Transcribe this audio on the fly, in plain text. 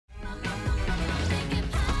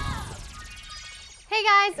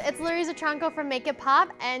Hey guys, it's Louriza Tronco from Make It Pop,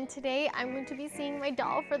 and today I'm going to be seeing my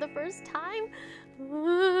doll for the first time.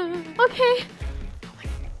 Okay. Oh my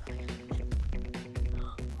god!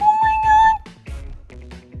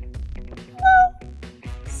 No.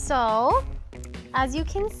 So, as you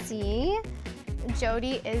can see,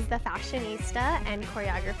 Jodi is the fashionista and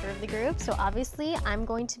choreographer of the group, so obviously I'm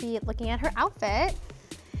going to be looking at her outfit,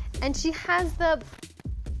 and she has the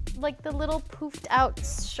little poofed out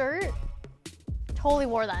shirt. Totally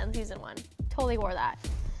wore that in season 1. Totally wore that.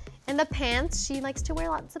 And the pants, she likes to wear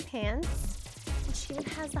lots of pants. And she even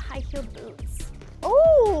has the high-heeled boots.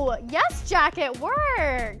 Oh, yes, jacket,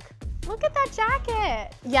 work. Look at that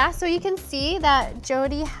jacket. Yeah, so you can see that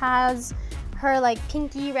Jodi has her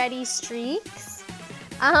pinky ready streaks.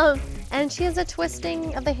 And she has a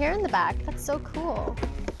twisting of the hair in the back. That's so cool.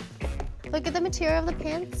 Look at the material of the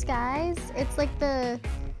pants, guys. It's like the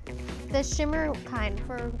shimmer kind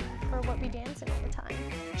for what we dance in all the time.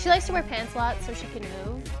 She likes to wear pants a lot so she can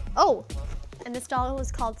move. Oh, and this doll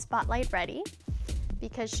is called Spotlight Ready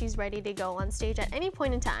because she's ready to go on stage at any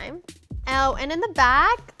point in time. Oh, and in the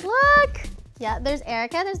back, look! Yeah, there's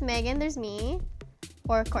Erica, there's Megan, there's me,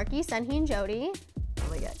 or Corki, Sunhee, and Jodi. Oh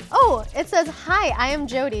my god. Oh, it says, "Hi, I am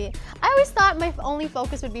Jodi." I always thought my only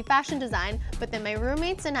focus would be fashion design, but then my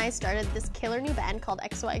roommates and I started this killer new band called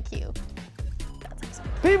XOIQ.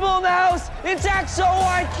 People in the house, it's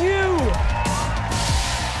XOIQ!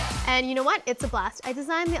 And you know what? It's a blast. I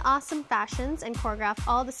designed the awesome fashions and choreographed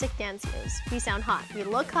all the sick dance moves. We sound hot. We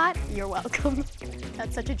look hot. You're welcome.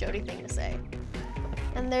 That's such a Jodi thing to say.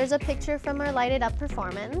 And there's a picture from our Light It Up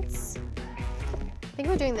performance. I think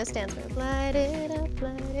we're doing this dance move. Light it up,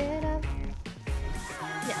 light it up.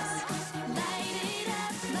 Yes.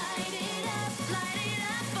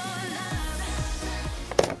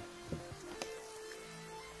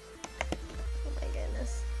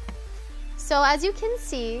 So as you can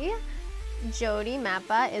see, Jodi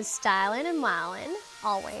Mappa is stylin' and wowin',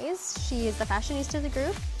 always. She is the fashionista of the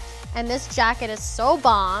group. And this jacket is so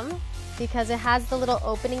bomb because it has the little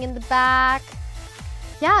opening in the back.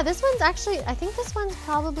 Yeah, this one's actually, I think this one's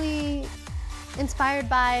probably inspired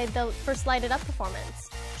by the first Light It Up performance.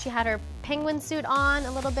 She had her penguin suit on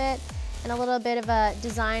a little bit and a little bit of a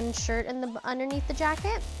design shirt underneath the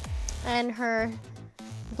jacket and her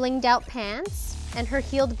blinged out pants and her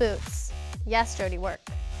heeled boots. Yes, Jodi, work.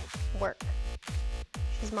 Work.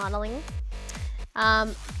 She's modeling.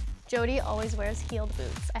 Jodi always wears heeled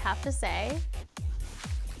boots, I have to say.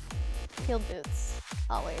 Heeled boots,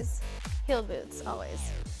 always. Heeled boots, always.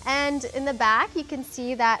 And in the back, you can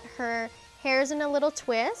see that her hair's in a little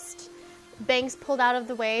twist. Bangs pulled out of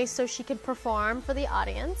the way so she could perform for the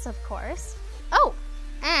audience, of course. Oh,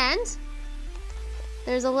 and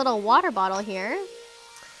there's a little water bottle here.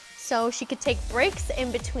 So she could take breaks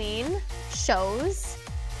in between shows.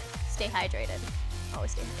 Stay hydrated.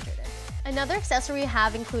 Always stay hydrated. Another accessory we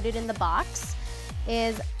have included in the box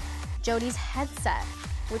is Jodi's headset,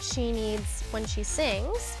 which she needs when she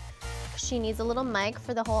sings. She needs a little mic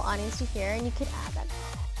for the whole audience to hear, and you could add that.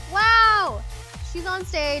 Wow! She's on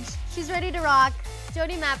stage. She's ready to rock.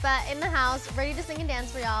 Jodi Mappa in the house, ready to sing and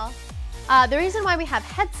dance for y'all. The reason why we have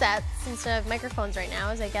headsets instead of microphones right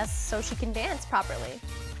now is, I guess, so she can dance properly.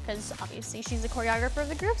 Because obviously she's the choreographer of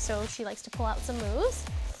the group, so she likes to pull out some moves.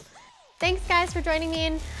 Thanks guys for joining me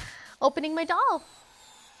in opening my doll.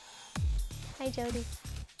 Hi Jodi,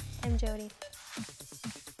 I'm Jodi.